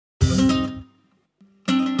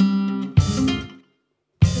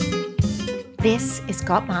This is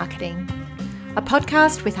Got Marketing, a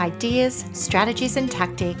podcast with ideas, strategies, and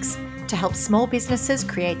tactics to help small businesses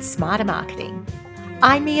create smarter marketing.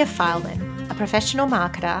 I'm Mia Fileman, a professional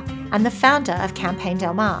marketer and the founder of Campaign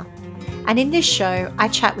Del Mar. And in this show, I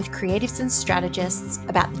chat with creatives and strategists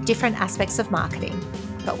about the different aspects of marketing,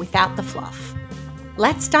 but without the fluff.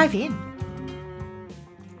 Let's dive in.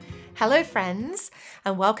 Hello, friends,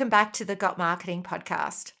 and welcome back to the Got Marketing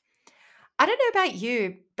podcast. I don't know about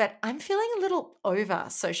you, but I'm feeling a little over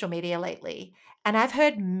social media lately, and I've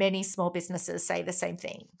heard many small businesses say the same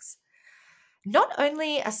things. Not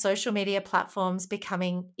only are social media platforms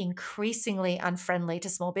becoming increasingly unfriendly to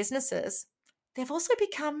small businesses, they've also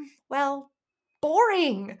become, well,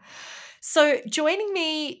 boring. So, joining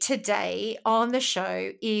me today on the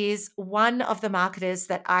show is one of the marketers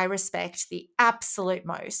that I respect the absolute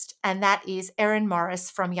most, and that is Erin Morris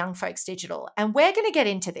from Young Folks Digital. And we're going to get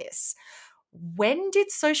into this. When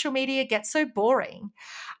did social media get so boring?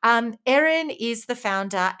 Erin is the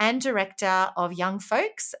founder and director of Young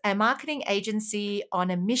Folks, a marketing agency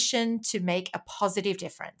on a mission to make a positive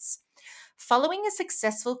difference. Following a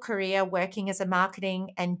successful career working as a marketing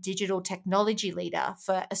and digital technology leader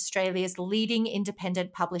for Australia's leading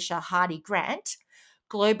independent publisher Hardy Grant,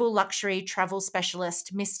 global luxury travel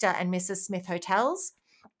specialist Mr. and Mrs. Smith Hotels,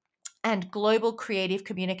 and global creative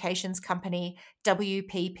communications company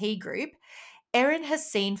WPP Group, Erin has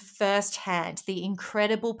seen firsthand the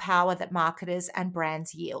incredible power that marketers and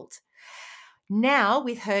brands yield. Now,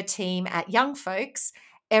 with her team at Young Folks,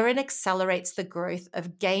 Erin accelerates the growth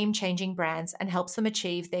of game-changing brands and helps them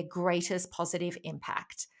achieve their greatest positive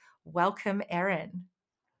impact. Welcome, Erin.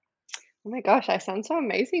 Oh my gosh, I sound so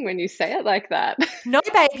amazing when you say it like that. No,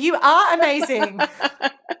 babe, you are amazing.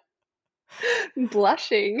 I'm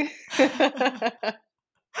blushing.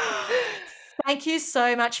 Thank you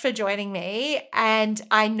so much for joining me. And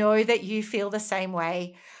I know that you feel the same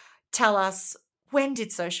way. Tell us, when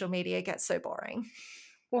did social media get so boring?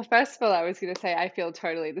 Well, first of all, I was going to say I feel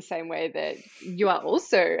totally the same way that you are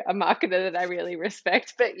also a marketer that I really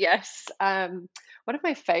respect. But yes, one of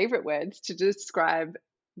my favorite words to describe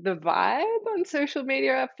the vibe on social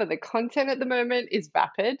media for the content at the moment is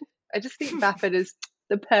vapid. I just think vapid is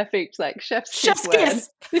the perfect chef's kiss Chef's word. kiss.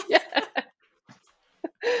 Yeah.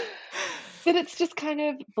 That it's just kind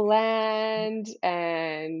of bland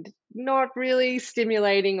and not really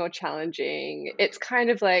stimulating or challenging. It's kind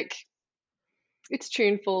of like it's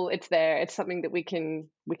tuneful, it's there, it's something that we can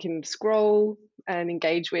scroll and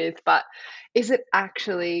engage with, but is it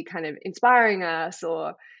actually kind of inspiring us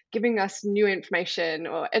or giving us new information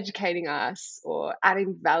or educating us or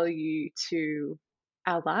adding value to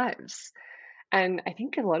our lives? And I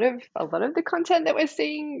think a lot of the content that we're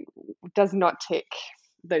seeing does not tick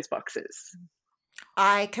those boxes.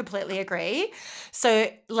 I completely agree. So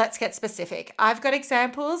let's get specific. I've got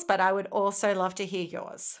examples, but I would also love to hear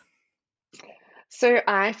yours. So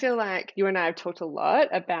I feel like you and I have talked a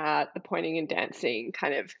lot about the pointing and dancing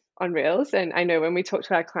kind of on Reels. And I know when we talk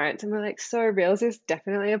to our clients and we're like, so Reels is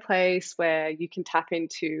definitely a place where you can tap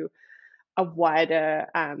into a wider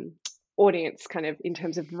audience kind of in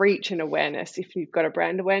terms of reach and awareness. If you've got a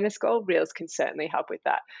brand awareness goal, Reels can certainly help with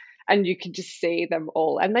that. And you can just see them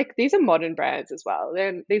all. And like these are modern brands as well.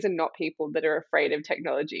 These are not people that are afraid of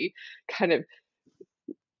technology, kind of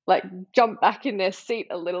like jump back in their seat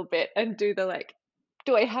a little bit and do the like,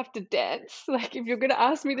 do I have to dance? Like, if you're going to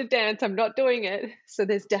ask me to dance, I'm not doing it. So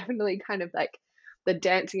there's definitely kind of like the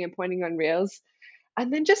dancing and pointing on Reels.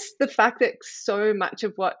 And then just the fact that so much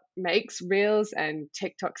of what makes Reels and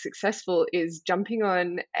TikTok successful is jumping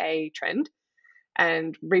on a trend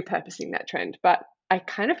and repurposing that trend. But I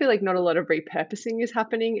kind of feel like not a lot of repurposing is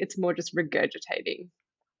happening. It's more just regurgitating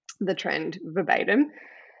the trend verbatim.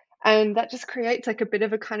 And that just creates like a bit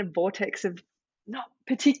of a kind of vortex of not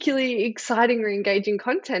particularly exciting or engaging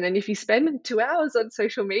content. And if you spend 2 hours on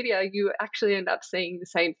social media, you actually end up seeing the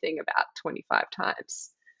same thing about 25 times.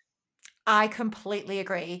 I completely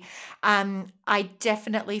agree. I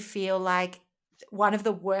definitely feel like one of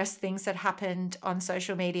the worst things that happened on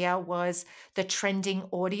social media was the trending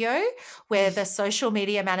audio, where the social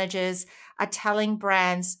media managers are telling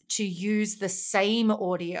brands to use the same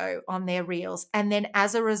audio on their reels. And then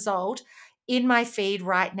as a result, in my feed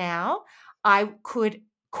right now, I could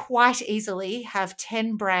quite easily have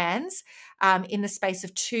 10 brands in the space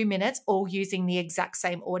of 2 minutes, all using the exact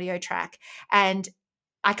same audio track. And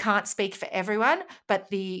I can't speak for everyone, but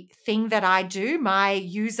the thing that I do, my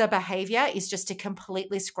user behavior is just to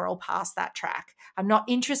completely scroll past that track. I'm not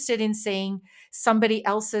interested in seeing somebody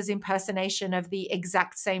else's impersonation of the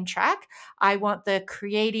exact same track. I want the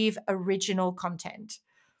creative, original content.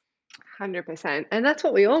 100%. And that's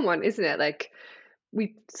what we all want, isn't it? Like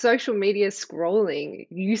we social media scrolling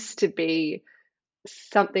used to be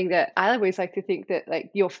something that I always like to think that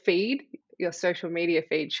like your feed, your social media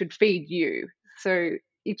feed should feed you. So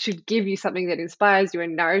it should give you something that inspires you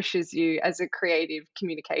and nourishes you as a creative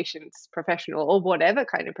communications professional or whatever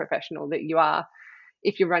kind of professional that you are.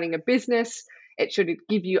 If you're running a business, it should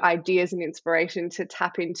give you ideas and inspiration to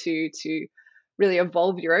tap into to really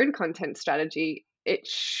evolve your own content strategy. It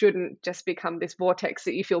shouldn't just become this vortex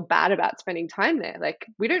that you feel bad about spending time there. Like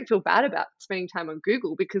we don't feel bad about spending time on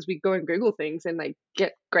Google because we go and Google things and like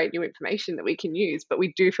get great new information that we can use, but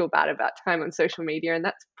we do feel bad about time on social media, and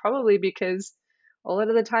that's probably because a lot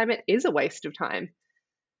of the time it is a waste of time.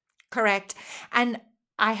 Correct. And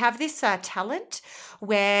I have this talent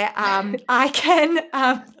where I can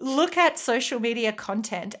look at social media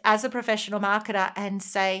content as a professional marketer and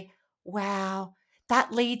say, wow,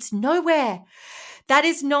 that leads nowhere. That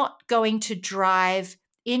is not going to drive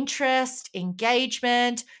interest,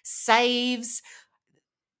 engagement, saves,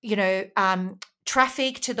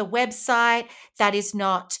 traffic to the website. That is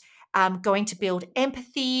not going to build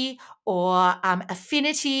empathy or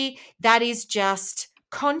affinity. That is just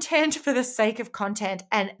content for the sake of content.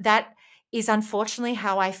 And that is unfortunately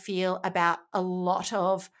how I feel about a lot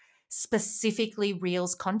of specifically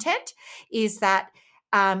Reels content, is that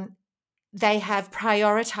um, they have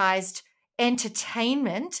prioritized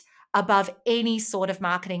entertainment above any sort of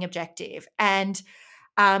marketing objective. And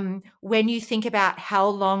when you think about how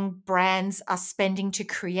long brands are spending to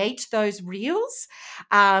create those reels,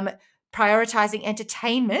 um, prioritizing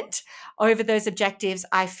entertainment over those objectives,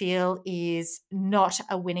 I feel is not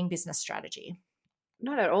a winning business strategy.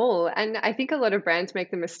 Not at all. And I think a lot of brands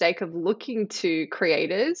make the mistake of looking to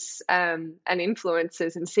creators and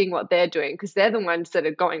influencers and seeing what they're doing because they're the ones that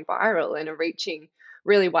are going viral and are reaching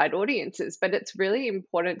really wide audiences. But it's really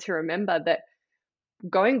important to remember that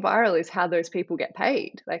going viral is how those people get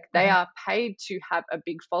paid. Like they Mhm. are paid to have a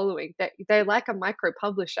big following. They're like a micro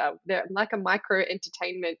publisher, they're like a micro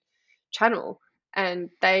entertainment channel, and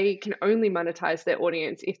they can only monetize their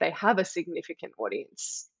audience if they have a significant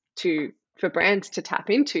audience to for brands to tap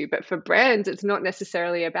into. But for brands, it's not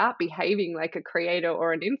necessarily about behaving like a creator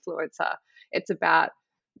or an influencer. It's about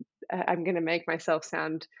I'm going to make myself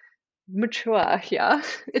sound mature here.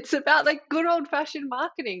 It's about like good old fashioned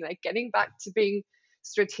marketing, like getting back to being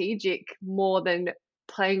strategic more than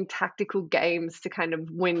playing tactical games to kind of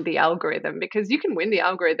win the algorithm, because you can win the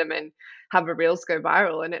algorithm and have a reels go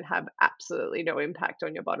viral and it have absolutely no impact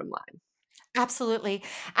on your bottom line. Absolutely.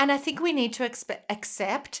 And I think we need to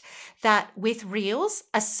accept that with Reels,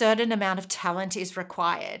 a certain amount of talent is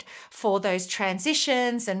required for those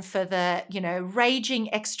transitions and for the, raging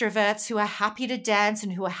extroverts who are happy to dance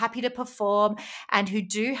and who are happy to perform and who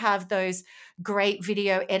do have those great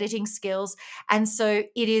video editing skills. And so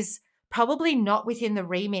it is probably not within the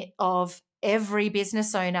remit of every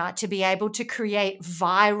business owner to be able to create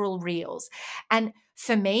viral Reels. And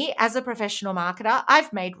for me, as a professional marketer,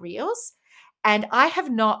 I've made Reels and I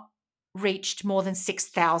have not reached more than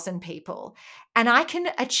 6,000 people. And I can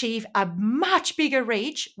achieve a much bigger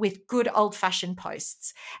reach with good old fashioned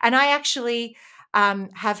posts. And I actually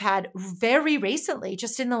have had very recently,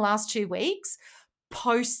 just in the last 2 weeks,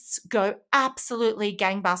 posts go absolutely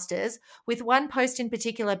gangbusters, with one post in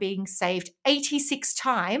particular being saved 86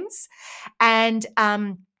 times. And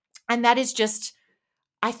that is just,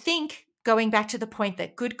 I think, going back to the point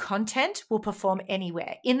that good content will perform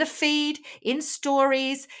anywhere, in the feed, in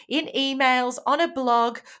stories, in emails, on a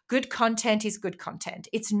blog. Good content is good content.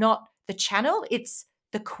 It's not the channel, it's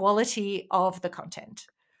the quality of the content.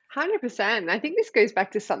 100%. I think this goes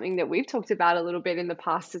back to something that we've talked about a little bit in the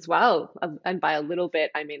past as well. And by a little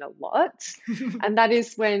bit, I mean a lot. And that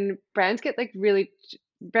is when brands get like really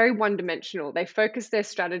very one dimensional. They focus their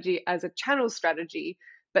strategy as a channel strategy,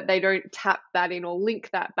 but they don't tap that in or link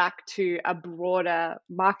that back to a broader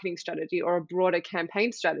marketing strategy or a broader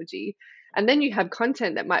campaign strategy. And then you have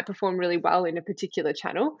content that might perform really well in a particular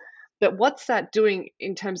channel, but what's that doing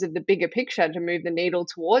in terms of the bigger picture to move the needle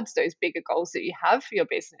towards those bigger goals that you have for your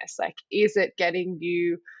business? Like, is it getting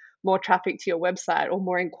you more traffic to your website or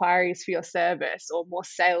more inquiries for your service or more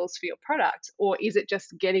sales for your product? Or is it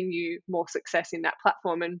just getting you more success in that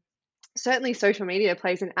platform? And certainly social media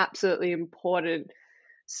plays an absolutely important,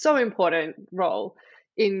 so important role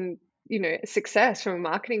in, success from a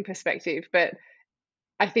marketing perspective. But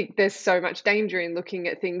I think there's so much danger in looking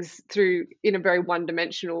at things through in a very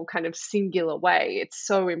one-dimensional kind of singular way. It's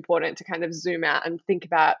so important to kind of zoom out and think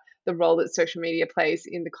about the role that social media plays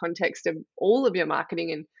in the context of all of your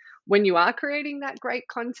marketing and when you are creating that great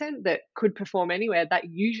content that could perform anywhere, that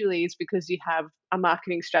usually is because you have a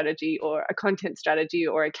marketing strategy or a content strategy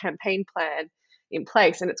or a campaign plan in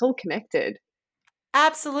place, and it's all connected.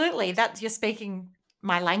 Absolutely. That you're speaking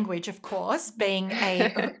my language, of course, being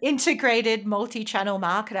a integrated multi-channel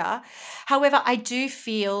marketer. However, I do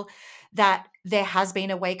feel that there has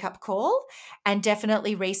been a wake-up call, and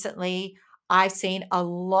definitely recently I've seen a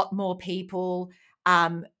lot more people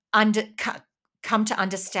um, under come to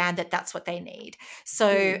understand that that's what they need. So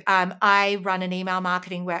Mm, I run an email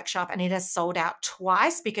marketing workshop, and it has sold out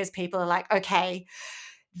twice because people are like, okay,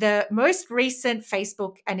 the most recent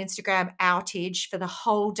Facebook and Instagram outage for the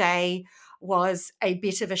whole day was a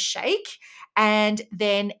bit of a shake. And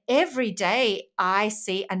then every day I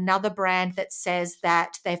see another brand that says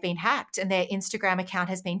that they've been hacked and their Instagram account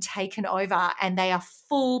has been taken over, and they are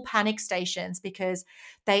full panic stations because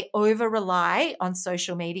they over rely on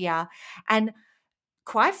social media. And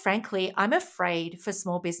quite frankly, I'm afraid for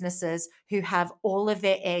small businesses who have all of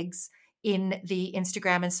their eggs in the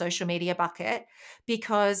Instagram and social media bucket,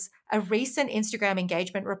 because a recent Instagram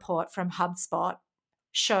engagement report from HubSpot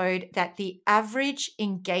showed that the average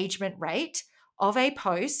engagement rate of a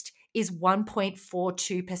post is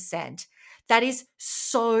 1.42%. That is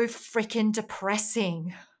so freaking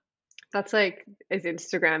depressing. that's like, is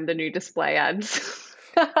Instagram the new display ads?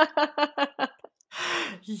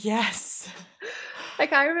 Yes.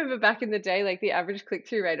 Like, I remember back in the day, like the average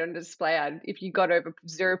click-through rate on a display ad, if you got over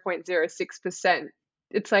 0.06%,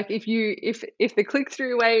 it's like if the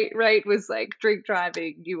click-through rate was like drink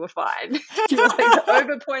driving, you were fine. You were like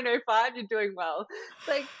over 0.05, you're doing well. It's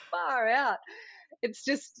like far out. It's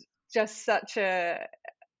just such a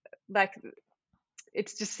like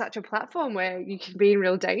it's just such a platform where you can be in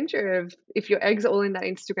real danger of, if your eggs are all in that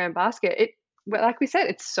Instagram basket. Well, like we said,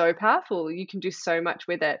 it's so powerful. You can do so much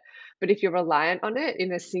with it. But if you're reliant on it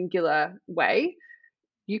in a singular way,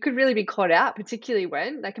 you could really be caught out, particularly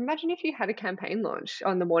when, like, imagine if you had a campaign launch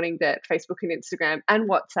on the morning that Facebook and Instagram and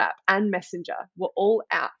WhatsApp and Messenger were all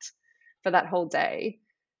out for that whole day.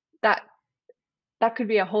 That that could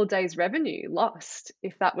be a whole day's revenue lost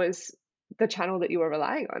if that was the channel that you were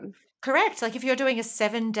relying on. Correct. Like if you're doing a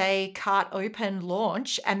 7-day cart open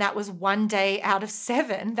launch and that was one day out of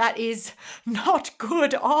seven, that is not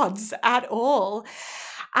good odds at all.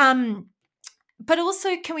 Um, but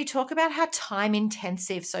also, can we talk about how time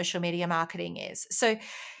intensive social media marketing is? So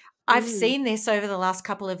I've Mm, seen this over the last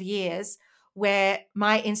couple of years where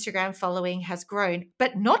my Instagram following has grown,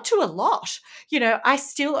 but not to a lot. I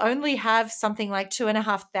still only have something like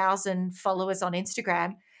 2,500 followers on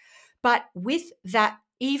Instagram. But with that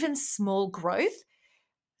even small growth,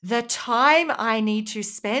 the time I need to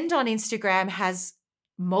spend on Instagram has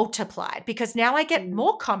multiplied because now I get mm,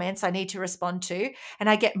 more comments I need to respond to, and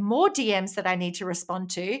I get more DMs that I need to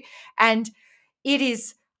respond to. And it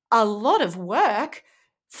is a lot of work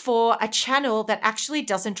for a channel that actually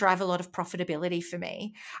doesn't drive a lot of profitability for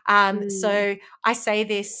me. mm. So I say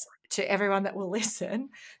this to everyone that will listen.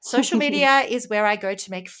 Social media is where I go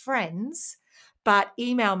to make friends, but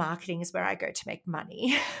email marketing is where I go to make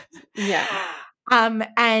money. Yeah.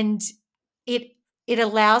 And it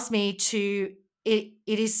allows me to it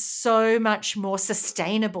is so much more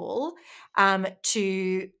sustainable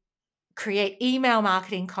to create email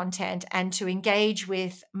marketing content and to engage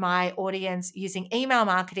with my audience using email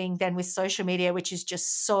marketing than with social media, which is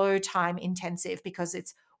just so time intensive because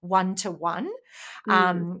it's one to one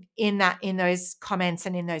Mm. in those comments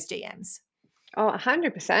and in those DMs. Oh,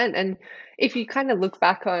 100%. And if you kind of look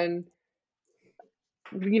back on,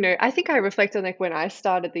 I think I reflect on like when I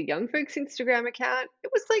started the Young Folks Instagram account,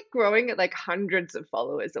 it was like growing at like hundreds of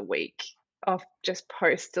followers a week of just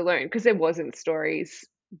posts alone because there wasn't stories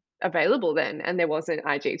available then, and there wasn't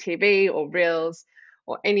IGTV or Reels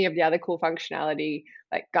or any of the other cool functionality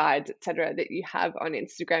like guides, etc., that you have on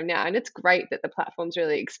Instagram now. And it's great that the platform's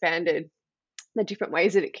really expanded the different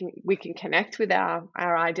ways that we can connect with our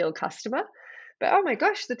ideal customer. But oh my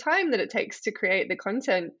gosh, the time that it takes to create the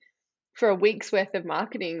content for a week's worth of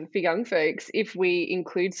marketing for young folks, if we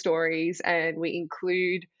include stories and we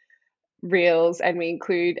include reels and we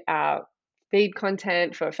include our feed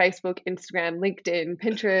content for Facebook, Instagram, LinkedIn,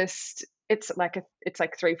 Pinterest, it's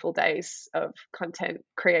like 3 full days of content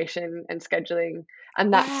creation and scheduling.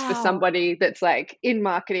 And that's for Wow. somebody that's like in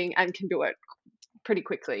marketing and can do it pretty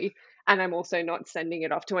quickly. And I'm also not sending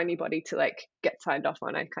it off to anybody to like get signed off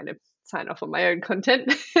on. I kind of sign off on my own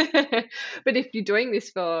content. But if you're doing this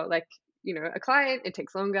for like, a client, it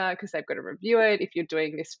takes longer because they've got to review it. If you're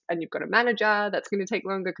doing this and you've got a manager, that's going to take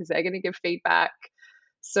longer because they're going to give feedback.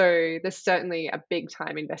 So there's certainly a big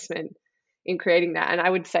time investment in creating that. And I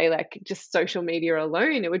would say like just social media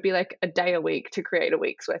alone, it would be like a day a week to create a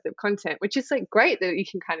week's worth of content, which is like great that you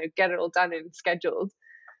can kind of get it all done and scheduled.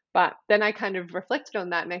 But then I kind of reflected on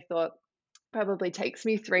that and I thought probably takes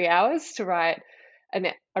me 3 hours to write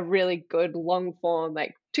a really good long form,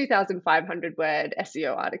 like 2,500 word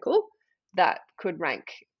SEO article that could rank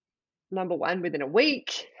number one within a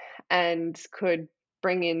week and could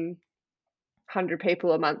bring in 100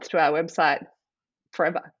 people a month to our website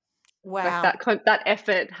forever. Like Wow. that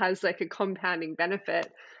effort has like a compounding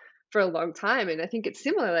benefit for a long time. And I think it's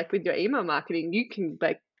similar, like with your email marketing, you can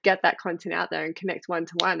like get that content out there and connect one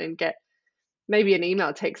to one and get maybe an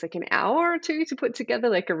email takes like an hour or two to put together,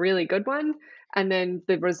 like a really good one. And then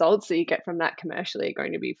the results that you get from that commercially are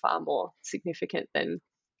going to be far more significant than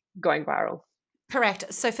going viral.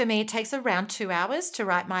 Correct. So for me, it takes around 2 hours to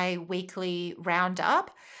write my weekly roundup,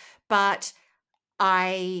 but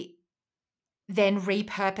I then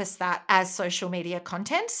repurpose that as social media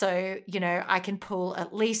content. So, I can pull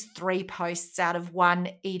at least 3 posts out of one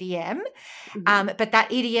EDM, Hmm. but that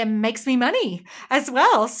EDM makes me money as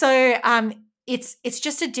well. So it's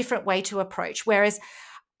just a different way to approach. Whereas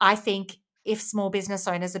I think if small business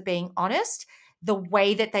owners are being honest, the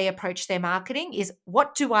way that they approach their marketing is,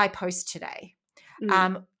 what do I post today? Mm.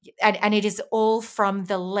 Um, and it is all from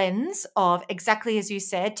the lens of, exactly as you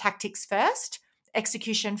said, tactics first,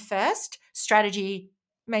 execution first, strategy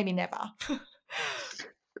maybe never.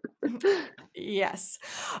 Yes.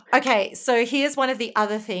 Okay, so here's one of the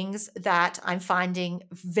other things that I'm finding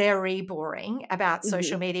very boring about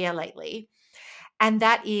social Hmm. media lately, and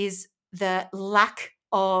that is the lack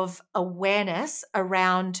of awareness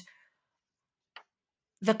around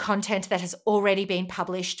the content that has already been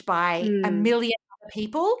published by a Mm. million other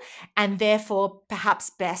people, and therefore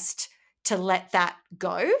perhaps best to let that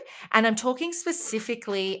go. And I'm talking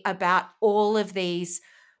specifically about all of these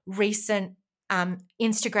recent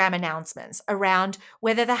Instagram announcements around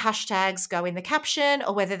whether the hashtags go in the caption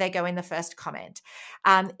or whether they go in the first comment.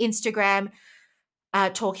 Instagram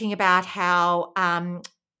talking about how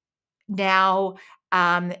now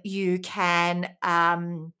you can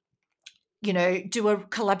do a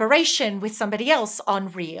collaboration with somebody else on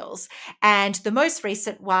Reels. And the most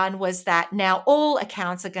recent one was that now all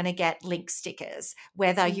accounts are going to get link stickers,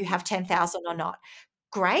 whether you Mm. have 10,000 or not.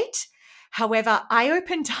 Great. However, I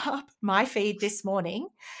opened up my feed this morning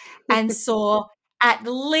and saw at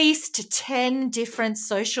least 10 different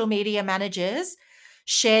social media managers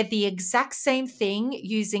shared the exact same thing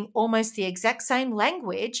using almost the exact same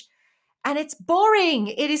language, and it's boring.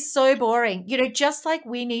 It is so boring. Just like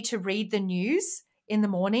we need to read the news in the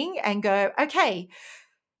morning and go, okay,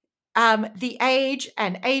 The Age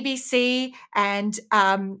and ABC and,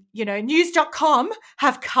 news.com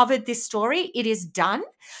have covered this story. It is done.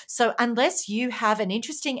 So unless you have an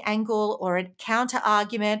interesting angle or a counter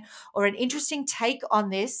argument or an interesting take on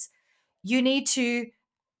this, you need to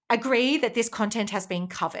agree that this content has been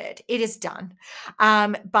covered. It is done.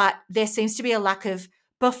 But there seems to be a lack of,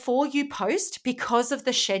 before you post, because of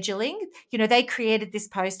the scheduling. They created this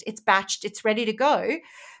post, it's batched, it's ready to go.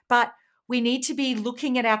 But we need to be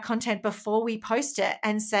looking at our content before we post it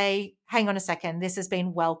and say, hang on a second, this has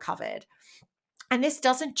been well covered. And this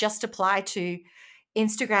doesn't just apply to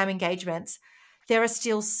Instagram engagements. There are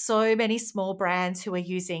still so many small brands who are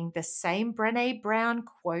using the same Brené Brown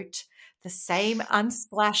quote, the same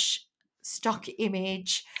Unsplash stock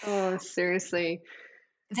image, Oh, seriously.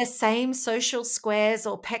 the same social squares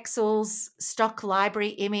or pixels stock library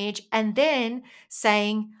image, and then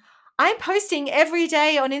saying, I'm posting every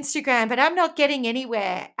day on Instagram, but I'm not getting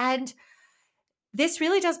anywhere. And this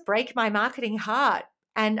really does break my marketing heart.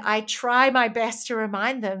 And I try my best to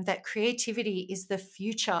remind them that creativity is the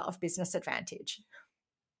future of business advantage.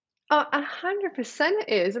 Oh, 100% it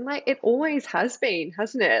is. And like it always has been,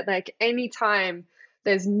 hasn't it? Like anytime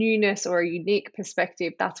there's newness or a unique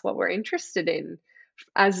perspective, that's what we're interested in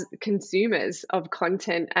as consumers of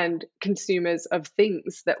content and consumers of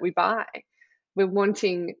things that we buy. We're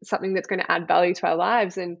wanting something that's going to add value to our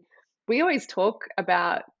lives. And we always talk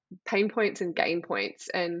about pain points and gain points.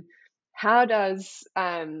 And how does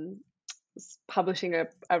publishing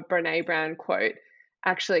a Brene Brown quote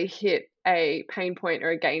actually hit a pain point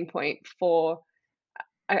or a gain point for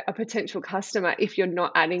a potential customer if you're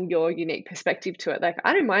not adding your unique perspective to it? Like,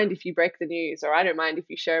 I don't mind if you break the news, or I don't mind if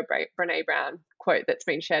you share a Brene Brown quote that's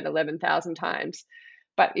been shared 11,000 times.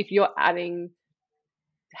 But if you're adding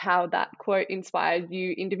how that quote inspired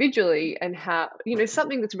you individually and how,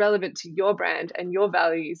 something that's relevant to your brand and your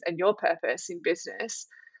values and your purpose in business,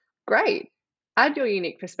 great. Add your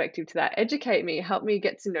unique perspective to that. Educate me, help me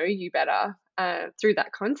get to know you better through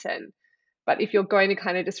that content. But if you're going to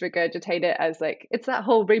kind of just regurgitate it as like, it's that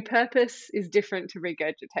whole repurpose is different to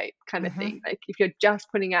regurgitate kind of thing. Hmm. Like if you're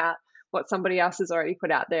just putting out what somebody else has already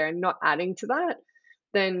put out there and not adding to that,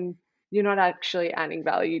 then you're not actually adding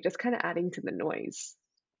value, you're just kind of adding to the noise.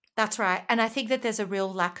 That's right. And I think that there's a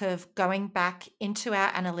real lack of going back into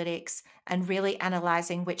our analytics and really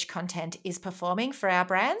analyzing which content is performing for our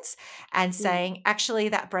brands and Mm, saying, actually,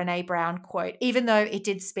 that Brene Brown quote, even though it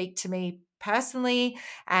did speak to me personally,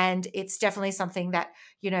 and it's definitely something that,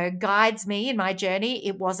 guides me in my journey,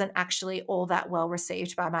 it wasn't actually all that well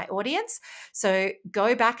received by my audience. So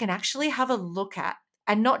go back and actually have a look at,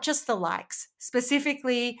 and not just the likes,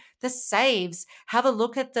 specifically the saves. Have a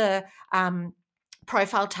look at the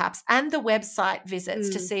profile taps and the website visits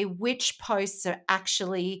to mm, see which posts are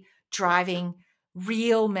actually driving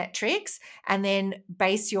real metrics, and then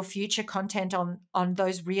base your future content on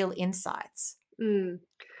those real insights. mm.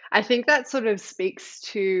 I think that sort of speaks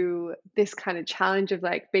to this kind of challenge of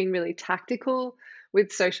like being really tactical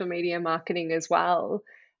with social media marketing as well.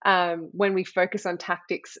 When we focus on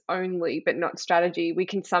tactics only, but not strategy, we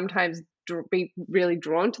can sometimes be really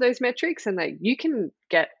drawn to those metrics, and like you can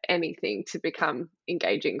get anything to become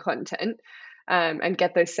engaging content. And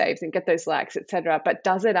get those saves and get those likes, etc. But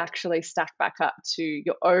does it actually stack back up to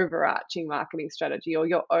your overarching marketing strategy or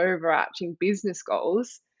your overarching business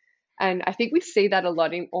goals? And I think we see that a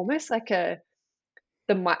lot in almost like you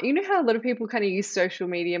know how a lot of people kind of use social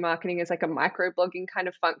media marketing as like a micro blogging kind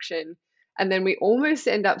of function. And then we almost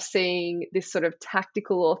end up seeing this sort of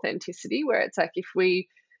tactical authenticity where it's like if we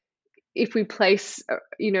place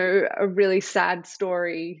a really sad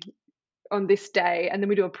story on this day and then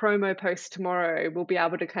we do a promo post tomorrow, we'll be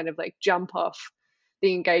able to kind of like jump off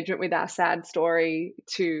the engagement with our sad story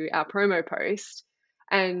to our promo post.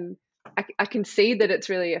 And I can see that it's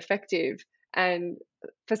really effective. And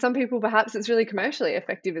for some people, perhaps it's really commercially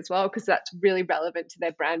effective as well, because that's really relevant to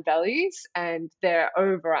their brand values and their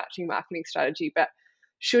overarching marketing strategy. But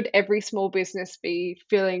should every small business be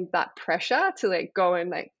feeling that pressure to like go and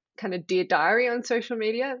like kind of dear diary on social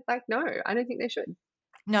media? Like, no, I don't think they should.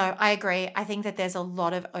 No, I agree. I think that there's a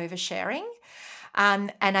lot of oversharing.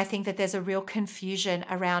 And I think that there's a real confusion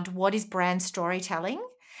around what is brand storytelling,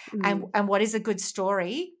 and, Mm, and what is a good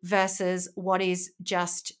story versus what is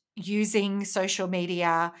just using social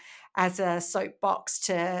media as a soapbox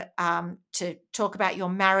to talk about your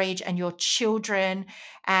marriage and your children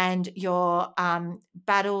and your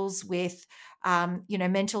battles with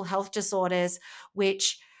mental health disorders,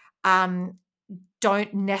 which um,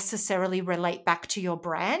 don't necessarily relate back to your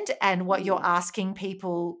brand and what you're mm, asking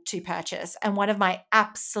people to purchase. And one of my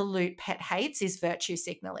absolute pet hates is virtue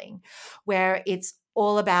signaling, where it's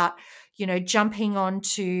all about, jumping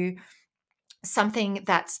onto something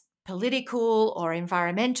that's political or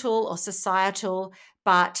environmental or societal,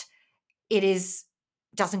 but it is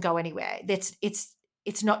doesn't go anywhere.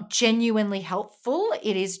 It's not genuinely helpful.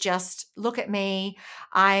 It is just, look at me.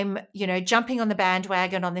 I'm, jumping on the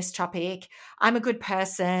bandwagon on this topic. I'm a good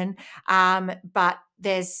person. But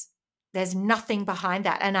there's nothing behind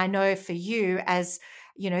that. And I know for you, as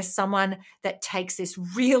someone that takes this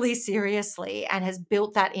really seriously and has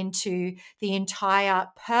built that into the entire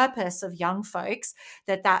purpose of young folks,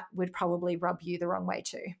 that would probably rub you the wrong way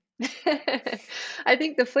too. I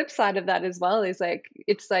think the flip side of that as well is like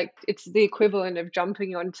it's the equivalent of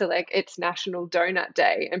jumping onto like it's National Donut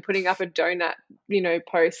Day and putting up a donut,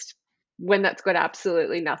 post when that's got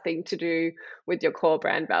absolutely nothing to do with your core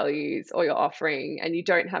brand values or your offering, and you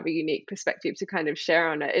don't have a unique perspective to kind of share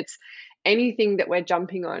on it. It's anything that we're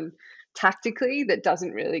jumping on tactically that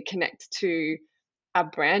doesn't really connect to our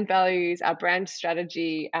brand values, our brand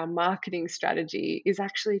strategy, our marketing strategy is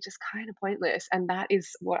actually just kind of pointless. And that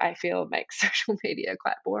is what I feel makes social media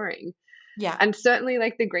quite boring. Yeah. And certainly,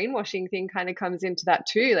 like the greenwashing thing kind of comes into that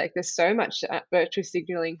too. Like, there's so much virtue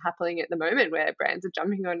signaling happening at the moment where brands are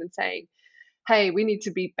jumping on and saying, hey, we need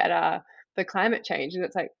to be better for climate change. And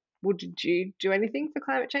it's like, well, did you do anything for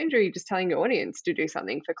climate change, or are you just telling your audience to do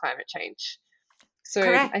something for climate change? So I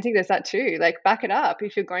Correct. think there's that too. Like, back it up.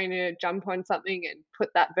 If you're going to jump on something and put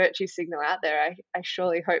that virtue signal out there, I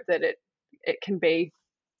surely hope that it can be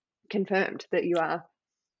confirmed that you are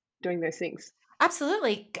doing those things.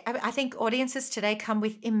 Absolutely. I think audiences today come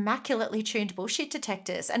with immaculately tuned bullshit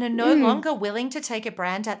detectors and are no Mm, longer willing to take a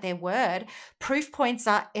brand at their word. Proof points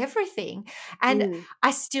are everything. And mm, I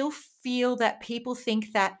still feel that people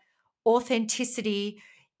think that authenticity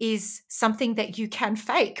is something that you can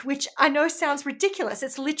fake, which I know sounds ridiculous.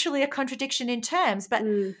 It's literally a contradiction in terms, but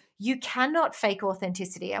mm, you cannot fake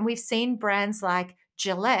authenticity. And we've seen brands like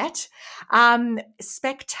Gillette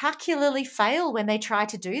spectacularly fail when they try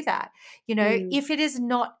to do that. mm, If it is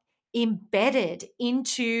not embedded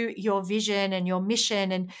into your vision and your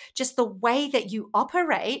mission and just the way that you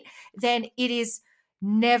operate, then it is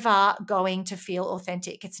never going to feel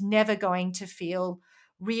authentic. It's never going to feel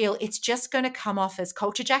real. It's just going to come off as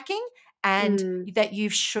culture jacking, and Mm, that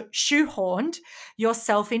you've shoehorned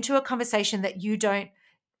yourself into a conversation that you don't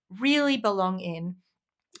really belong in.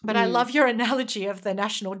 But I mm. love your analogy of the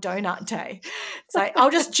National Donut Day. So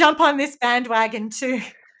I'll just jump on this bandwagon too.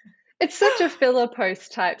 It's such a filler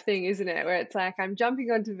post type thing, isn't it? Where it's like, I'm jumping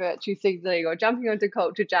onto virtue signaling or jumping onto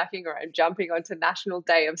culture jacking or I'm jumping onto National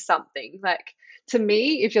Day of something. Like, to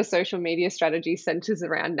me, if your social media strategy centers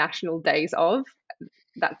around national days of,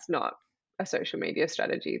 that's not a social media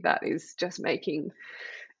strategy. That is just making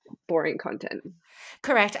boring content.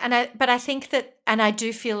 Correct. But I think that, and I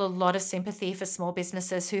do feel a lot of sympathy for small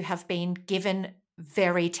businesses who have been given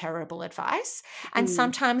very terrible advice, and Mm,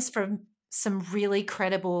 sometimes from some really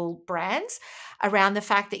credible brands around the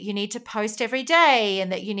fact that you need to post every day and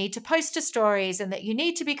that you need to post to stories and that you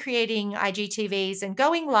need to be creating IGTVs and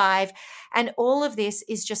going live. And all of this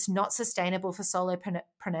is just not sustainable for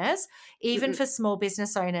solopreneurs, even mm-mm. for small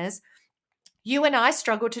business owners. You and I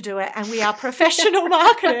struggle to do it, and we are professional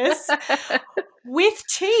marketers with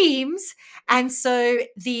teams. And so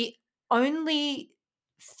the only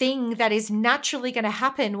thing that is naturally going to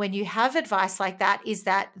happen when you have advice like that is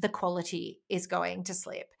that the quality is going to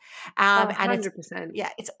slip. Oh, And it's, 100%. yeah,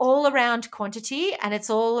 it's all around quantity, and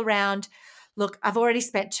it's all around, look, I've already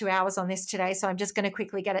spent 2 hours on this today, so I'm just going to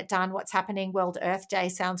quickly get it done. What's happening? World Earth Day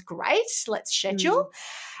sounds great. Let's schedule.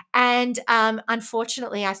 Mm, And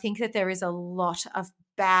unfortunately, I think that there is a lot of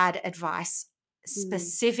bad advice, mm.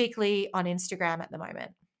 specifically on Instagram at the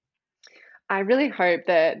moment. I really hope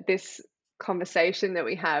that this conversation that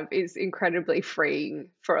we have is incredibly freeing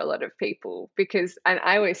for a lot of people because, and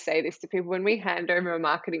I always say this to people when we hand over a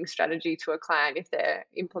marketing strategy to a client, if they're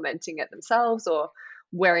implementing it themselves or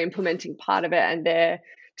we're implementing part of it and their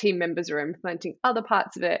team members are implementing other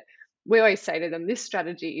parts of it, we always say to them, this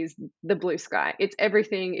strategy is the blue sky. It's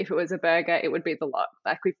everything. If it was a burger, it would be the lot.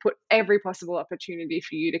 Like, we've put every possible opportunity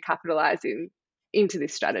for you to capitalize into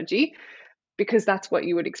this strategy because that's what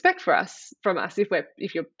you would expect from us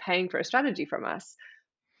if you're paying for a strategy from us.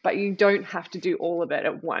 But you don't have to do all of it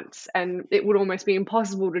at once, and it would almost be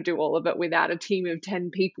impossible to do all of it without a team of 10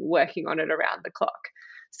 people working on it around the clock.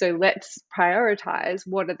 So let's prioritize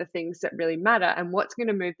what are the things that really matter and what's going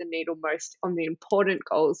to move the needle most on the important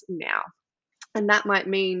goals now. And that might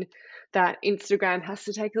mean that Instagram has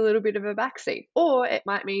to take a little bit of a backseat. Or it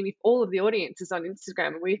might mean if all of the audience is on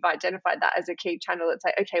Instagram and we've identified that as a key channel, let's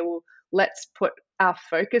say, okay, well, let's put our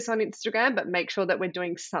focus on Instagram, but make sure that we're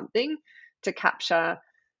doing something to capture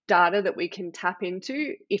data that we can tap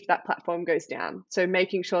into if that platform goes down. So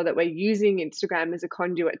making sure that we're using Instagram as a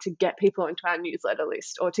conduit to get people onto our newsletter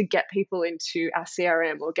list or to get people into our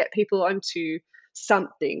CRM or get people onto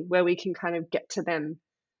something where we can kind of get to them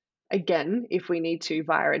again if we need to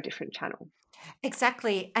via a different channel.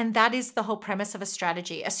 Exactly. And that is the whole premise of a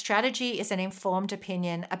strategy. A strategy is an informed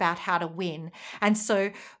opinion about how to win. And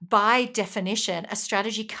so, by definition, a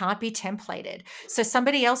strategy can't be templated. So,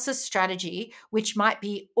 somebody else's strategy, which might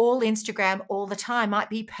be all Instagram all the time,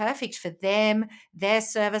 might be perfect for them, their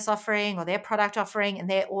service offering or their product offering and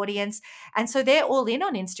their audience. And so, they're all in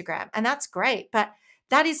on Instagram. And that's great. But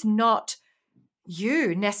that is not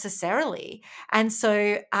you necessarily. And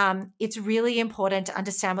so it's really important to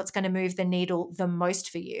understand what's going to move the needle the most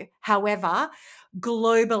for you. However,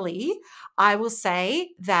 globally, I will say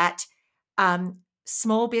that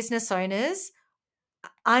small business owners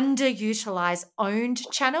underutilize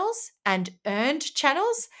owned channels and earned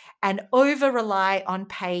channels and over rely on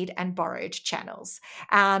paid and borrowed channels.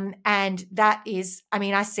 And that is, I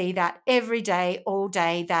mean, I see that every day, all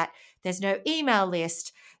day, that there's no email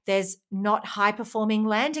list. There's not high performing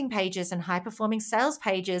landing pages and high performing sales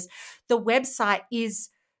pages. The website is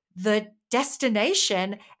the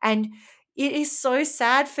destination. And it is so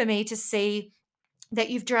sad for me to see that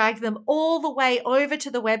you've dragged them all the way over to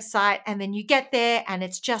the website and then you get there and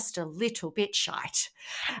it's just a little bit shite.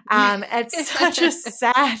 It's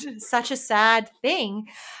such a sad thing.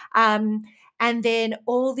 Um, and then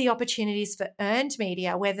all the opportunities for earned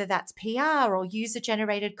media, whether that's PR or user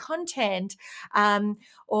generated content,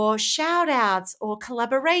 or shout outs or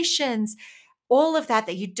collaborations, all of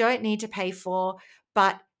that you don't need to pay for.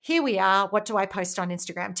 But here we are. What do I post on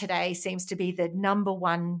Instagram today seems to be the number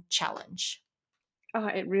one challenge. Oh,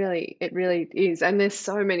 it really is. And there's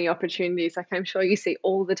so many opportunities. Like, I'm sure you see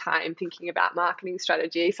all the time thinking about marketing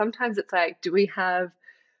strategy. Sometimes it's like, do we have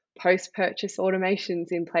post-purchase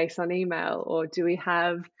automations in place on email? Or do we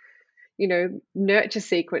have, nurture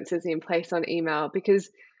sequences in place on email? Because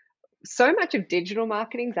so much of digital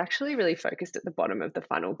marketing is actually really focused at the bottom of the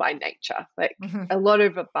funnel by nature. Like Mhm. a lot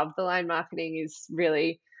of above the line marketing is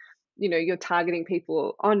really, you're targeting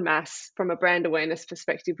people en masse from a brand awareness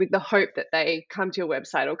perspective with the hope that they come to your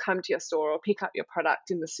website or come to your store or pick up your product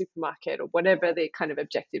in the supermarket or whatever the kind of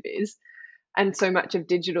objective is. And so much of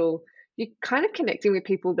digital, you're kind of connecting with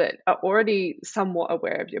people that are already somewhat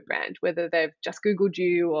aware of your brand, whether they've just Googled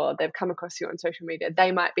you or they've come across you on social media.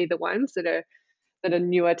 They might be the ones that are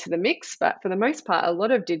newer to the mix, but for the most part, a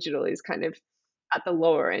lot of digital is kind of at the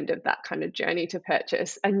lower end of that kind of journey to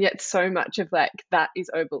purchase. And yet so much of like that is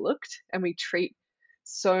overlooked, and we treat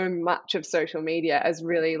so much of social media as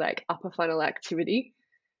really like upper funnel activity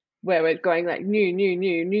where we're going like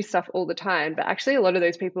new stuff all the time. But actually a lot of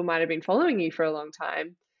those people might have been following you for a long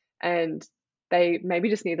time, and they maybe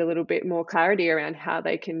just need a little bit more clarity around how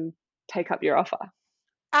they can take up your offer.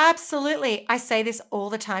 Absolutely. I say this all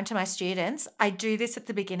the time to my students. I do this at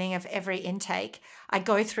the beginning of every intake. I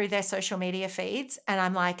go through their social media feeds and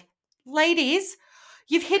I'm like, ladies,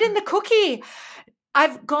 you've hidden the cookie.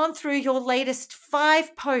 I've gone through your latest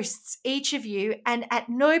 5 posts, each of you, and at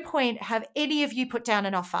no point have any of you put down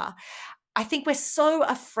an offer. I think we're so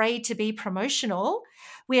afraid to be promotional.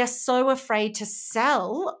 We are so afraid to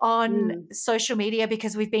sell on Mm. social media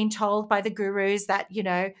because we've been told by the gurus that,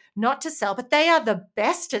 not to sell, but they are the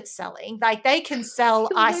best at selling. Like they can sell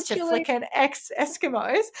ice to Literally. flick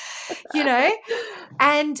Eskimos, you know?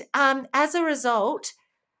 And as a result,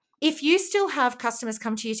 if you still have customers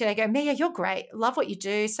come to you today, go, Mia, you're great. Love what you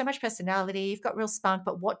do. So much personality. You've got real spunk.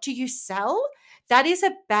 But what do you sell? That is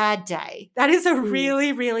a bad day. That is a Mm.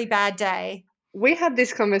 really, really bad day. We had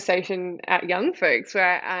this conversation at Young Folks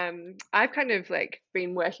where I've kind of like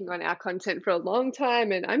been working on our content for a long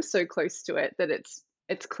time, and I'm so close to it that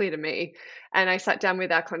it's clear to me. And I sat down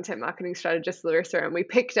with our content marketing strategist Larissa, and we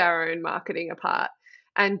picked our own marketing apart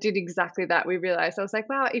and did exactly that. We realized, I was like,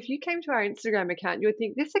 wow, if you came to our Instagram account, you would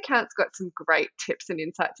think this account's got some great tips and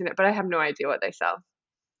insights in it, but I have no idea what they sell.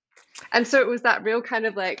 And so it was that real kind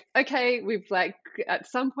of like, okay, we've like at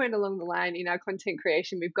some point along the line in our content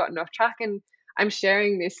creation, we've gotten off track, and I'm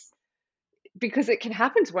sharing this because it can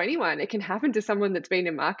happen to anyone. It can happen to someone that's been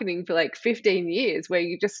in marketing for like 15 years, where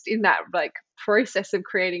you just in that like process of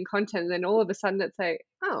creating content, and then all of a sudden it's like,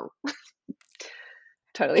 oh,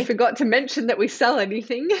 totally It forgot to mention that we sell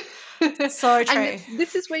anything. so And true.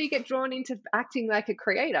 this is where you get drawn into acting like a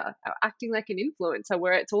creator, or acting like an influencer,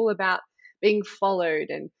 where it's all about being followed,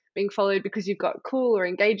 and being followed because you've got cool or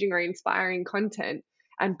engaging or inspiring content,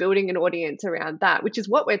 and building an audience around that, which is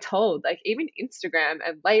what we're told. Like even Instagram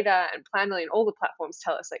and Later and Planoly and all the platforms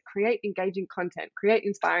tell us like create engaging content, create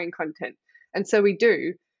inspiring content. And so we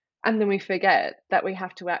do. And then we forget that we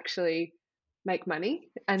have to actually make money,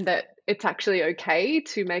 and that it's actually okay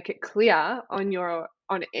to make it clear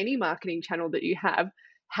on any marketing channel that you have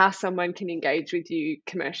how someone can engage with you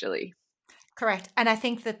commercially. Correct. And I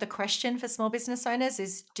think that the question for small business owners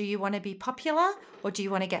is, do you want to be popular or do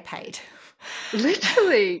you want to get paid?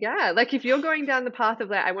 Literally, yeah. Like if you're going down the path of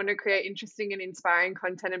like I want to create interesting and inspiring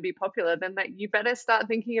content and be popular, then like you better start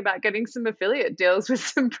thinking about getting some affiliate deals with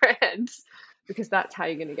some brands, because that's how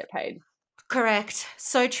you're going to get paid. Correct.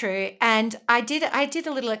 So true. And I did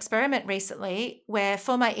a little experiment recently where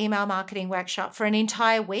for my email marketing workshop for an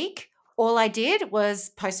entire week, all I did was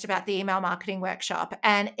post about the email marketing workshop,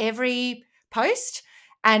 and every post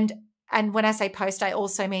and when I say post, I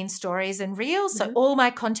also mean stories and reels. So Hmm. all my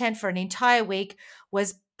content for an entire week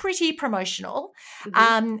was pretty promotional.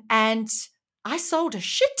 Hmm. And I sold a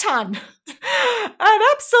shit ton, an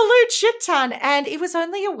absolute shit ton. And it was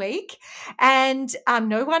only a week. And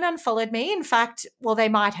no one unfollowed me. In fact, well, they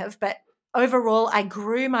might have, but overall, I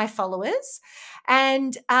grew my followers.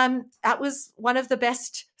 And that was one of the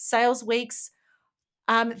best sales weeks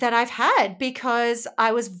that I've had, because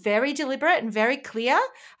I was very deliberate and very clear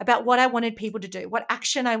about what I wanted people to do, what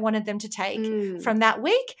action I wanted them to take Mm. from that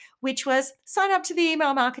week, which was sign up to the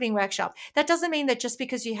email marketing workshop. That doesn't mean that just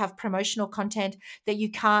because you have promotional content that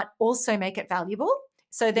you can't also make it valuable.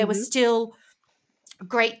 So there was Hmm. still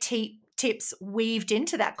great tips weaved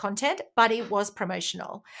into that content, but it was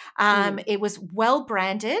promotional. Mm. It was well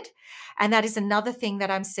branded. And that is another thing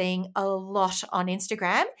that I'm seeing a lot on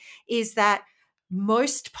Instagram, is that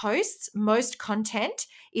most posts, most content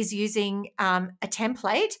is using a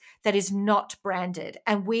template that is not branded.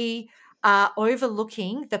 And we are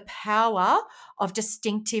overlooking the power of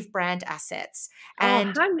distinctive brand assets. Oh,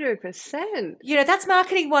 And 100%. that's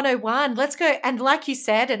marketing 101. Let's go. And like you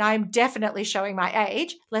said, and I'm definitely showing my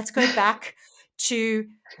age, let's go back to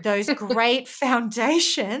those great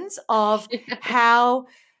foundations of Yeah. how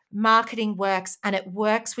marketing works. And it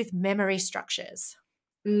works with memory structures.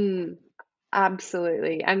 Mm,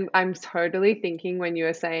 absolutely. And I'm totally thinking when you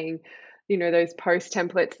were saying, those post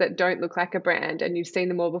templates that don't look like a brand and you've seen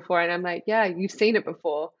them all before. And I'm like, yeah, you've seen it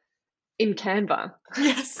before in Canva.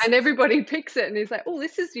 Yes. And everybody picks it and is like, oh,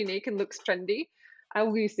 this is unique and looks trendy. I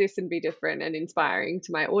will use this and be different and inspiring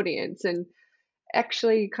to my audience. And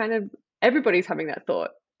actually, kind of everybody's having that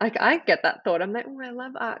thought. Like I get that thought. I'm like, oh, I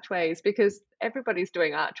love archways because everybody's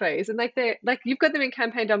doing archways, and like they're like you've got them in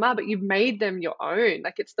Campaign Del Mar, but you've made them your own.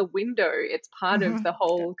 Like it's the window. It's part of the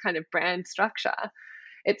whole kind of brand structure.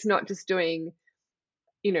 It's not just doing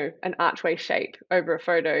an archway shape over a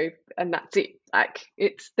photo and that's it. Like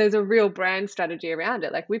there's a real brand strategy around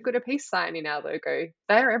it. Like we've got a peace sign in our logo.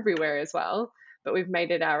 They're everywhere as well, but we've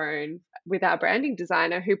made it our own with our branding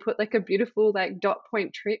designer who put like a beautiful like dot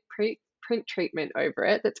point print treatment over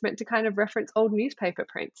it that's meant to kind of reference old newspaper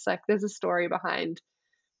prints. Like there's a story behind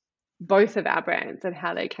both of our brands and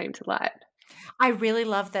how they came to light. I really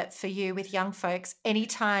love that for you with young folks.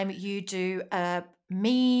 Anytime you do a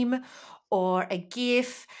meme or a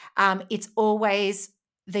GIF, it's always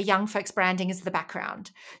the young folks branding is the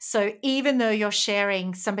background. So even though you're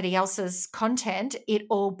sharing somebody else's content, it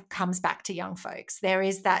all comes back to young folks. There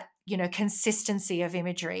is that, consistency of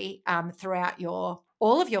imagery throughout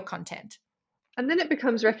all of your content. And then it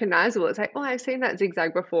becomes recognizable. It's like, oh, I've seen that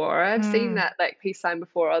zigzag before, or I've seen Mm, that like peace sign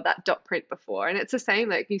before, or that dot print before. And it's the same,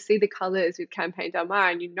 like you see the colors with Campaign Del Mar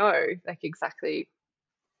and you know like exactly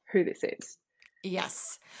who this is.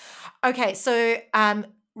 yes. Okay, so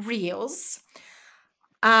Reels.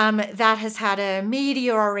 That has had a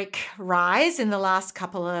meteoric rise in the last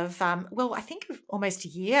couple of, I think almost a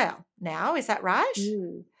year now. Is that right?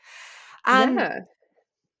 Mm. Um, Yeah.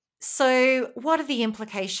 so, what are the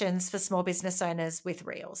implications for small business owners with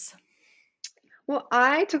Reels? Well,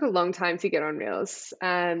 I took a long time to get on Reels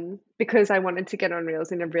because I wanted to get on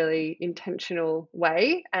Reels in a really intentional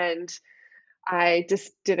way. And I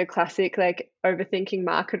just did a classic like overthinking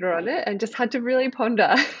marketer on it and just had to really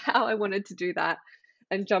ponder how I wanted to do that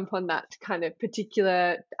and jump on that kind of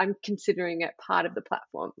particular. I'm considering it part of the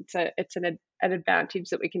platform. So it's an advantage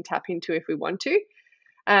that we can tap into if we want to.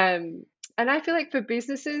 And I feel like for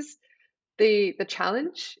businesses, the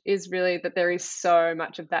challenge is really that there is so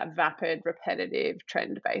much of that vapid, repetitive,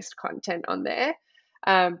 trend-based content on there.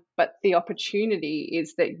 But the opportunity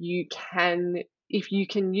is that if you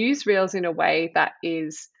can use Reels in a way that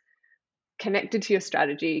is connected to your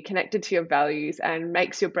strategy, connected to your values, and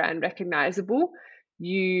makes your brand recognizable,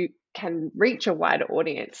 you can reach a wider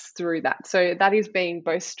audience through that. So that is being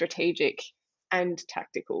both strategic and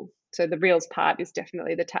tactical. So the Reels part is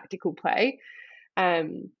definitely the tactical play.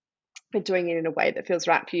 Um, but doing it in a way that feels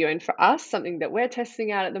right for you. And for us, something that we're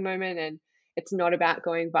testing out at the moment, and it's not about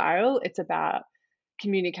going viral, it's about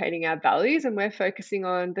communicating our values. And we're focusing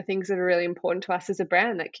on the things that are really important to us as a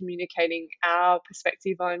brand, like communicating our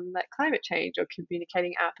perspective on like climate change or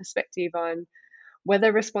communicating our perspective on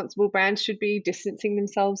whether responsible brands should be distancing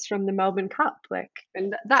themselves from the Melbourne Cup, like,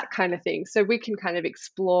 and that kind of thing. So we can kind of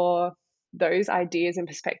explore those ideas and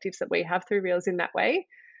perspectives that we have through Reels in that way.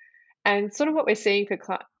 And sort of what we're seeing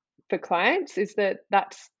for clients is that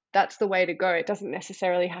that's the way to go. It doesn't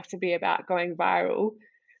necessarily have to be about going viral.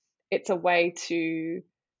 It's a way to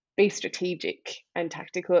be strategic and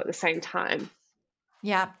tactical at the same time.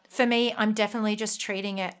 Yeah, for me, I'm definitely just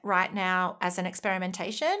treating it right now as an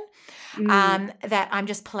experimentation. Mm, That I'm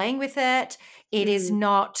just playing with it. It is mm,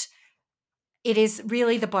 not. It is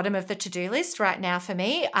really the bottom of the to-do list right now for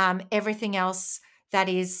me. Everything else that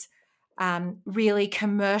is really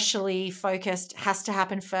commercially focused has to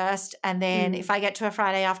happen first. And then mm, if I get to a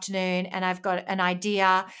Friday afternoon and I've got an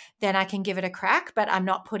idea, then I can give it a crack. But I'm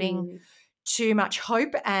not putting mm, too much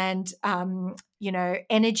hope and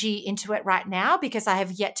energy into it right now because I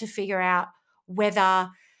have yet to figure out whether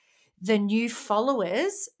the new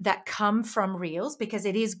followers that come from Reels, because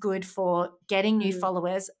it is good for getting new mm,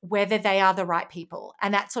 followers, whether they are the right people.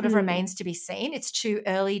 And that sort of mm, remains to be seen. It's too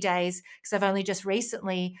early days because I've only just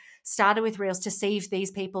recently started with Reels to see if these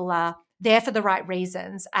people are there for the right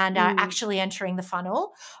reasons and are mm, actually entering the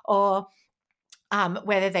funnel, or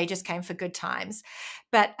whether they just came for good times.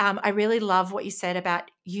 But I really love what you said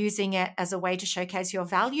about using it as a way to showcase your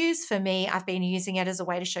values. For me, I've been using it as a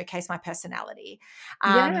way to showcase my personality.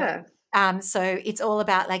 Um, yeah. so it's all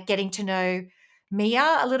about like getting to know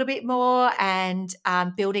Mia a little bit more and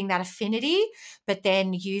building that affinity, but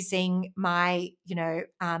then using my,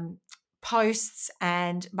 posts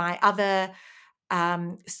and my other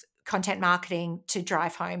content marketing to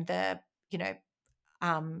drive home you know,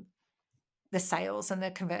 um, the sales and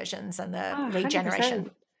the conversions and the Oh, lead generation.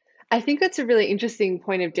 100%. I think that's a really interesting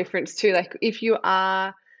point of difference too. Like if you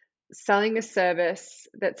are selling a service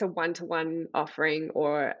that's a one-to-one offering,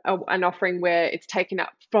 or an offering where it's taken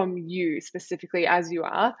up from you specifically as you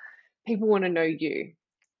are, people want to know you.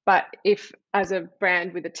 But if, as a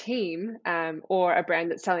brand with a team, or a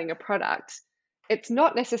brand that's selling a product, it's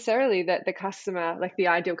not necessarily that the customer, like the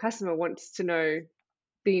ideal customer, wants to know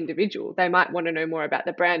the individual. They might want to know more about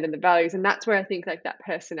the brand and the values. And that's where I think like that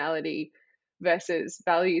personality versus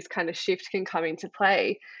values kind of shift can come into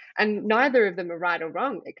play. And neither of them are right or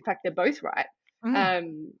wrong. In fact, they're both right. Mm.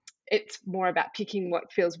 Um, it's more about picking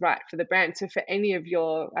what feels right for the brand. So for any of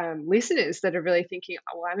your listeners that are really thinking,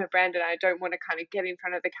 oh, well, I'm a brand and I don't want to kind of get in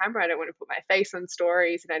front of the camera, I don't want to put my face on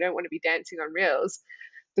stories, and I don't want to be dancing on reels,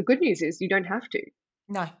 the good news is you don't have to.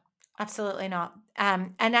 No, absolutely not.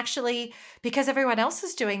 And actually, because everyone else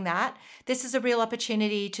is doing that, this is a real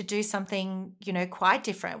opportunity to do something, quite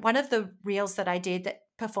different. One of the reels that I did that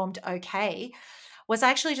performed okay was I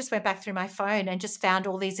actually just went back through my phone and just found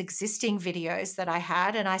all these existing videos that I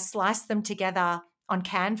had, and I sliced them together on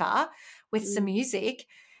Canva with some Mm, music.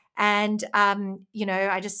 And,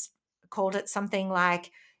 I just called it something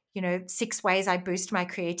like, 6 ways I boost my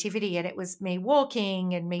creativity. And it was me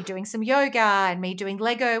walking and me doing some yoga and me doing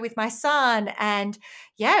Lego with my son. And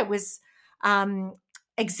yeah, it was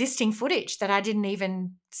existing footage that I didn't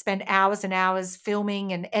even spend hours and hours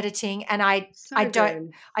filming and editing. And I so don't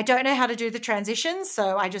good. I don't know how to do the transitions,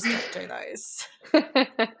 so I just don't do those.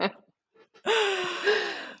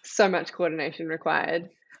 So much coordination required.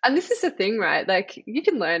 And this is the thing, right? Like you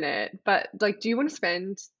can learn it, but like, do you want to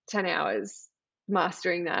spend 10 hours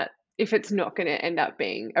mastering that if it's not going to end up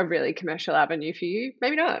being a really commercial avenue for you?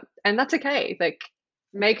 Maybe not. And that's okay. Like,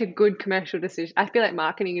 make a good commercial decision. I feel like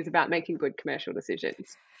marketing is about making good commercial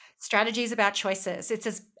decisions. Strategy is about choices.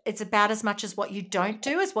 It's about as much as what you don't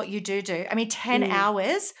do as what you do do. I mean, 10 Mm.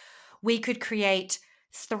 hours, we could create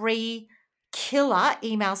 3 killer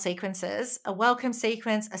email sequences, a welcome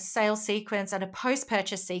sequence, a sales sequence, and a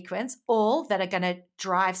post-purchase sequence, all that are going to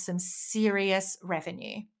drive some serious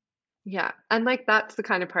revenue. Yeah. And like that's the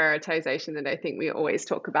kind of prioritization that I think we always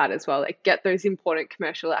talk about as well. Like get those important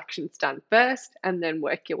commercial actions done first and then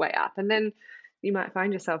work your way up. And then you might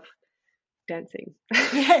find yourself dancing.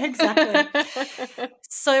 Yeah, exactly.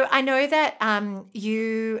 So I know that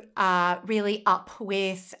you are really up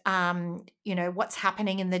with what's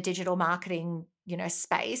happening in the digital marketing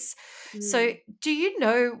space. So Mm. do you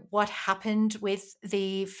know what happened with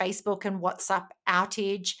the Facebook and WhatsApp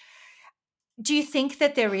outage? Do you think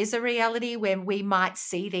that there is a reality when we might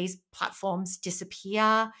see these platforms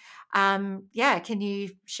disappear? Yeah, can you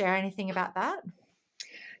share anything about that?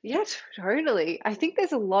 Yeah, totally. I think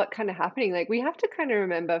there's a lot kind of happening. Like we have to kind of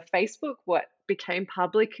remember Facebook, what became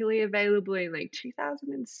publicly available in like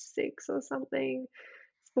 2006 or something.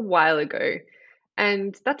 It's a while ago.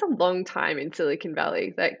 And that's a long time in Silicon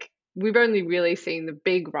Valley. Like we've only really seen the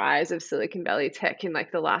big rise of Silicon Valley tech in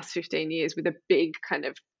like the last 15 years, with a big kind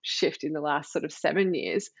of shift in the last sort of 7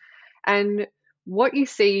 years. And what you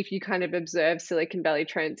see if you kind of observe Silicon Valley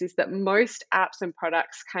trends is that most apps and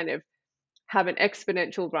products kind of have an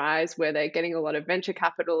exponential rise where they're getting a lot of venture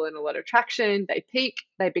capital and a lot of traction. They peak,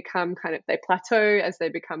 they become kind of, they plateau as they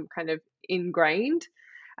become kind of ingrained.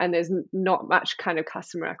 And there's not much kind of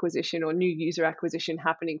customer acquisition or new user acquisition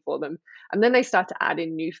happening for them. And then they start to add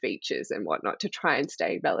in new features and whatnot to try and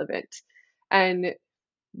stay relevant. And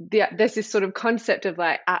there's this sort of concept of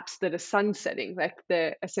like apps that are sunsetting, like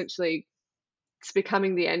they're essentially, it's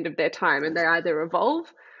becoming the end of their time and they either evolve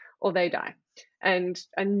or they die. And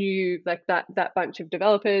a new, like that bunch of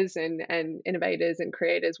developers and innovators and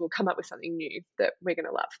creators will come up with something new that we're going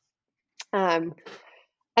to love. um,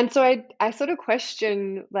 and so I sort of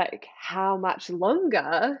question like how much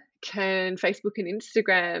longer can Facebook and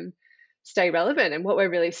Instagram stay relevant? And what we're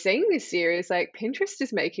really seeing this year is like Pinterest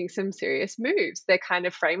is making some serious moves. They're kind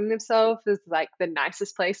of framing themselves as like the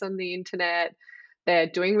nicest place on the internet. They're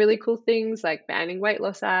doing really cool things like banning weight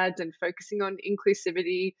loss ads and focusing on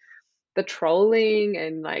inclusivity. The trolling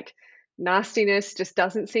and like nastiness just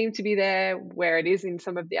doesn't seem to be there where it is in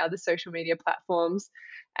some of the other social media platforms.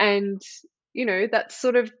 And, that's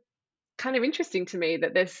sort of kind of interesting to me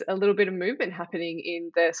that there's a little bit of movement happening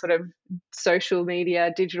in the sort of social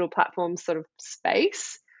media, digital platforms sort of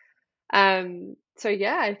space. So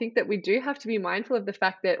yeah, I think that we do have to be mindful of the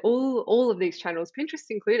fact that all of these channels, Pinterest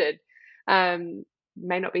included, um,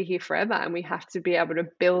 may not be here forever, and we have to be able to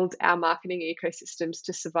build our marketing ecosystems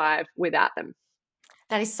to survive without them.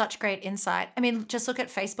 That is such great insight. I mean, just look at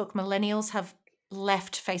Facebook. Millennials have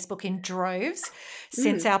left Facebook in droves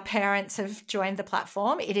since Mm. our parents have joined the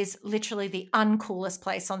platform. It is literally the uncoolest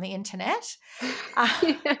place on the internet.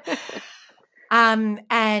 Uh, Yeah.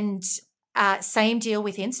 and Same deal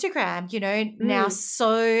with Instagram. Now Mm,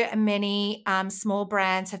 so many small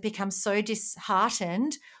brands have become so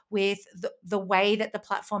disheartened with the way that the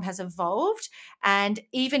platform has evolved. And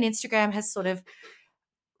even Instagram has sort of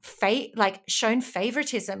shown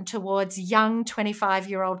favoritism towards young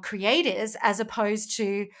 25-year-old creators as opposed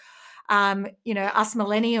to us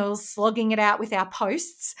millennials slogging it out with our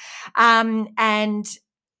posts. And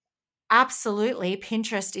absolutely,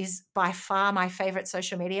 Pinterest is by far my favorite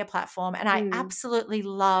social media platform. And I mm, absolutely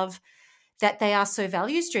love that they are so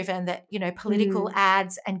values driven, that, political mm.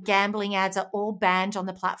 ads and gambling ads are all banned on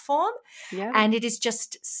the platform. Yeah. And it is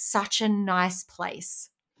just such a nice place.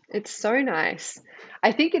 It's so nice.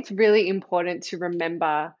 I think it's really important to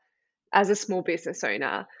remember as a small business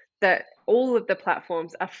owner that all of the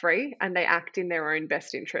platforms are free and they act in their own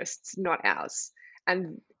best interests, not ours.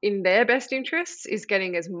 And in their best interests is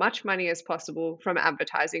getting as much money as possible from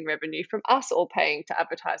advertising revenue, from us all paying to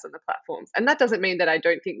advertise on the platforms. And that doesn't mean that I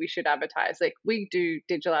don't think we should advertise. Like, we do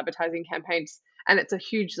digital advertising campaigns, and it's a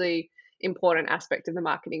hugely important aspect of the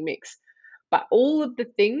marketing mix. But all of the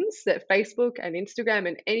things that Facebook and Instagram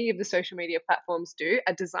and any of the social media platforms do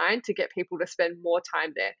are designed to get people to spend more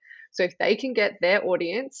time there. So if they can get their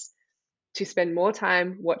audience to spend more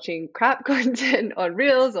time watching crap content on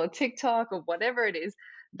Reels or TikTok or whatever it is,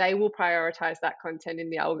 they will prioritize that content in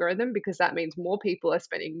the algorithm, because that means more people are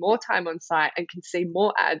spending more time on site and can see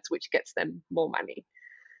more ads, which gets them more money.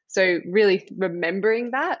 So, really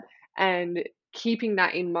remembering that and keeping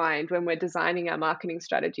that in mind when we're designing our marketing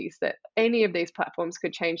strategies, that any of these platforms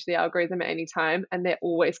could change the algorithm at any time, and they're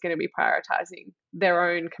always going to be prioritizing their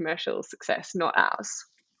own commercial success, not ours.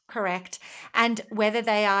 Correct. And whether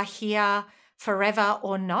they are here forever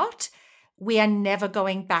or not, we are never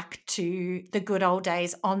going back to the good old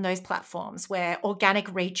days on those platforms where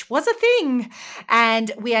organic reach was a thing.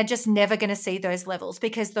 And we are just never going to see those levels,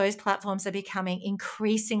 because those platforms are becoming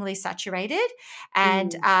increasingly saturated,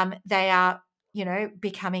 and Mm, they are,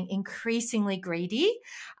 becoming increasingly greedy.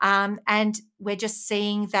 And we're just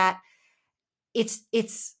seeing that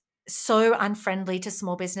it's so unfriendly to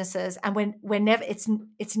small businesses, and we're never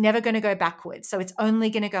it's never going to go backwards, so it's only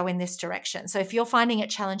going to go in this direction. So if you're finding it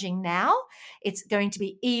challenging now, it's going to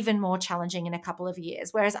be even more challenging in a couple of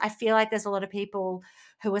years. Whereas I feel like there's a lot of people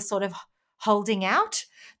who are sort of holding out.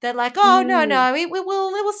 They're like, oh, no, mm, no, it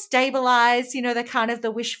will stabilize, the kind of the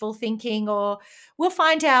wishful thinking, or we'll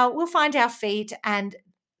find our feet. And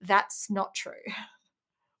that's not true.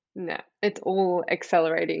 no, it's all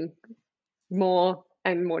accelerating, more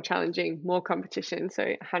and more challenging, more competition.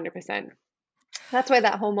 So 100%. That's why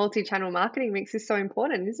that whole multi-channel marketing mix is so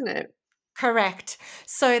important, isn't it? Correct.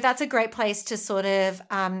 So that's a great place to sort of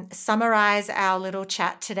summarize our little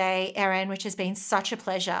chat today, Erin, which has been such a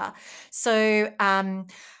pleasure. So,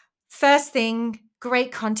 first thing,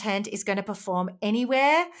 great content is going to perform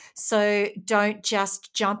anywhere. So don't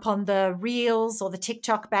just jump on the Reels or the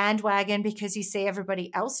TikTok bandwagon because you see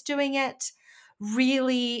everybody else doing it.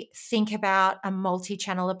 Really think about a multi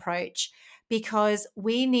channel approach, because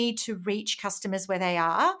we need to reach customers where they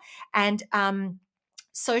are. And,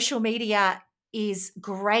 social media is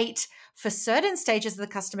great for certain stages of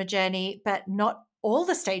the customer journey, but not all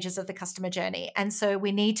the stages of the customer journey. And so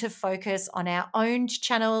we need to focus on our owned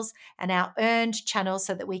channels and our earned channels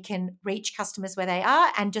so that we can reach customers where they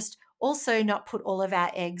are, and just also not put all of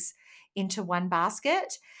our eggs into one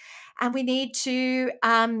basket. And we need to,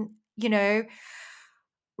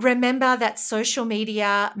 remember that social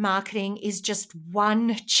media marketing is just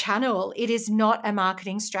one channel. It is not a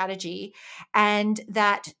marketing strategy, and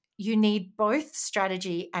that you need both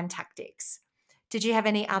strategy and tactics. Did you have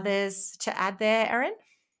any others to add there, Erin?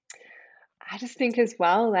 I just think as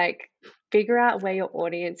well, like, figure out where your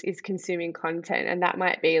audience is consuming content. And that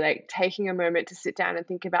might be like taking a moment to sit down and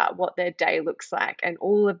think about what their day looks like and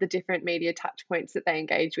all of the different media touch points that they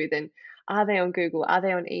engage with. And are they on Google? Are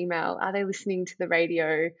they on email? Are they listening to the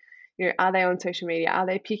radio? Are they on social media? Are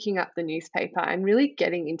they picking up the newspaper? And really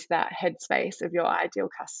getting into that headspace of your ideal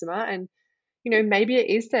customer. And maybe it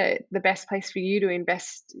is the best place for you to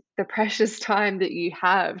invest the precious time that you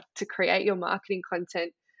have to create your marketing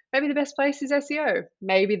content. Maybe the best place is SEO.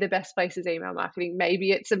 Maybe the best place is email marketing.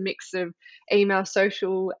 Maybe it's a mix of email,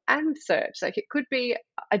 social, and search. Like, it could be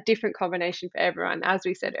a different combination for everyone. As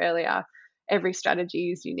we said earlier, every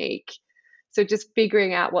strategy is unique. So just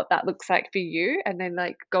figuring out what that looks like for you, and then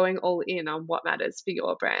like going all in on what matters for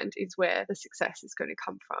your brand, is where the success is going to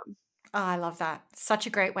come from. Oh, I love that. Such a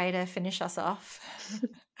great way to finish us off.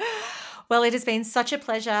 Well, it has been such a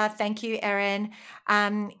pleasure. Thank you, Erin.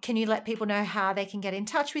 Can you let people know how they can get in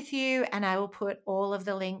touch with you? And I will put all of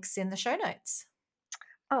the links in the show notes.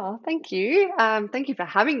 Oh, thank you. Thank you for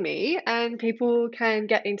having me. And people can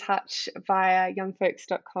get in touch via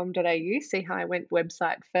youngfolks.com.au, see how I went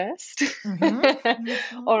website first, Hmm.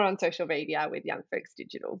 Hmm. or on social media with Young Folks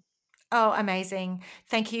Digital. Oh, amazing.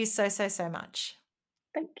 Thank you so, so, so much.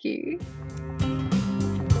 Thank you.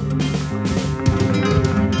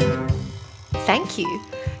 Thank you.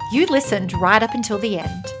 You listened right up until the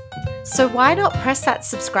end. So why not press that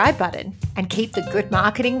subscribe button and keep the good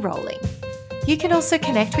marketing rolling? You can also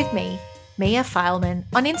connect with me, Mia Fileman,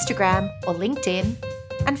 on Instagram or LinkedIn,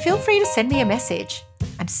 and feel free to send me a message.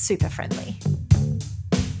 I'm super friendly.